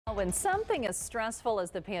When something as stressful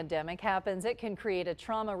as the pandemic happens, it can create a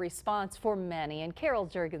trauma response for many. And Carol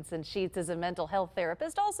Jurgensen Sheets is a mental health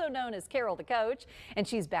therapist, also known as Carol the Coach. And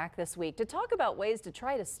she's back this week to talk about ways to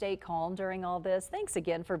try to stay calm during all this. Thanks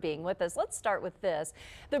again for being with us. Let's start with this.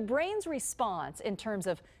 The brain's response in terms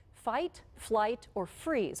of fight, flight, or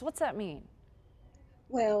freeze. What's that mean?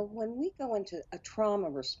 Well, when we go into a trauma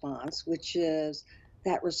response, which is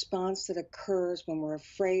that response that occurs when we're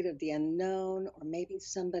afraid of the unknown, or maybe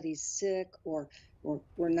somebody's sick, or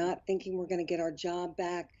we're not thinking we're going to get our job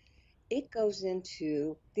back, it goes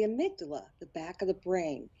into the amygdala, the back of the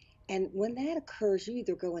brain. And when that occurs, you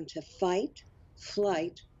either go into fight,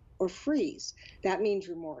 flight, or freeze. That means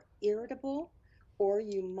you're more irritable, or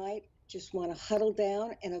you might just want to huddle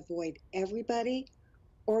down and avoid everybody,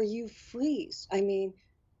 or you freeze. I mean,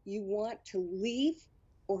 you want to leave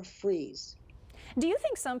or freeze. Do you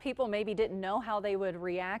think some people maybe didn't know how they would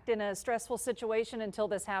react in a stressful situation until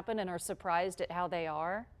this happened and are surprised at how they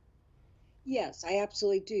are? Yes, I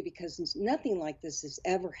absolutely do, because nothing like this has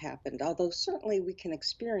ever happened. Although certainly we can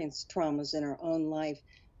experience traumas in our own life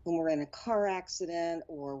when we're in a car accident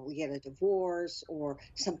or we get a divorce or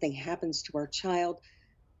something happens to our child.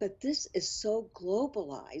 But this is so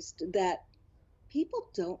globalized that people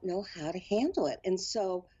don't know how to handle it. And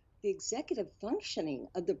so the executive functioning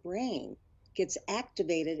of the brain gets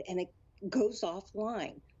activated and it goes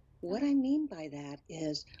offline. What I mean by that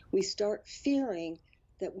is we start fearing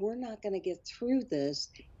that we're not going to get through this,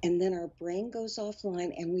 and then our brain goes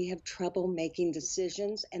offline and we have trouble making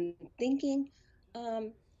decisions and thinking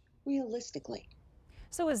realistically.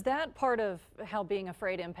 So is that part of how being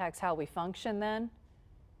afraid impacts how we function then?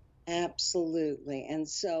 Absolutely. And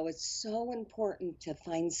so it's so important to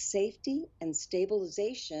find safety and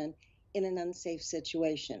stabilization in an unsafe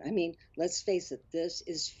situation. I mean, let's face it, this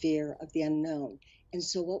is fear of the unknown. And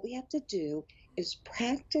so what we have to do is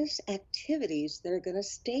practice activities that are going to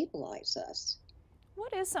stabilize us.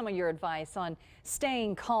 What is some of your advice on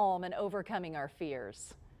staying calm and overcoming our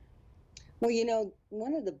fears? Well,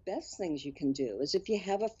 one of the best things you can do is if you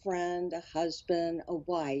have a friend, a husband, a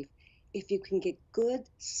wife, if you can get good,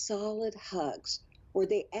 solid hugs where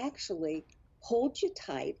they actually hold you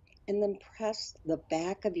tight and then press the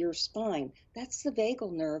back of your spine. That's the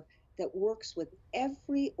vagal nerve that works with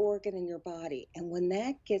every organ in your body. And when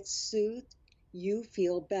that gets soothed, you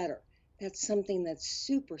feel better. That's something that's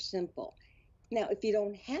super simple. Now, if you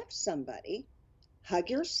don't have somebody,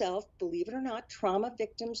 hug yourself. Believe it or not, trauma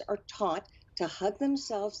victims are taught to hug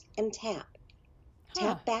themselves and tap. Huh.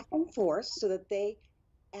 Tap back and forth so that they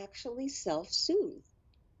actually self-soothe.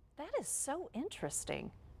 That is so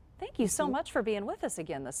interesting. Thank you so much for being with us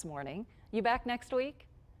again this morning. You back next week?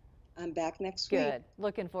 I'm back next week. Good.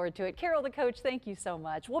 Looking forward to it. Carol the Coach, thank you so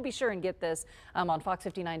much. We'll be sure and get this on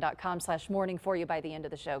fox59.com/morning for you by the end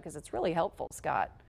of the show because it's really helpful, Scott.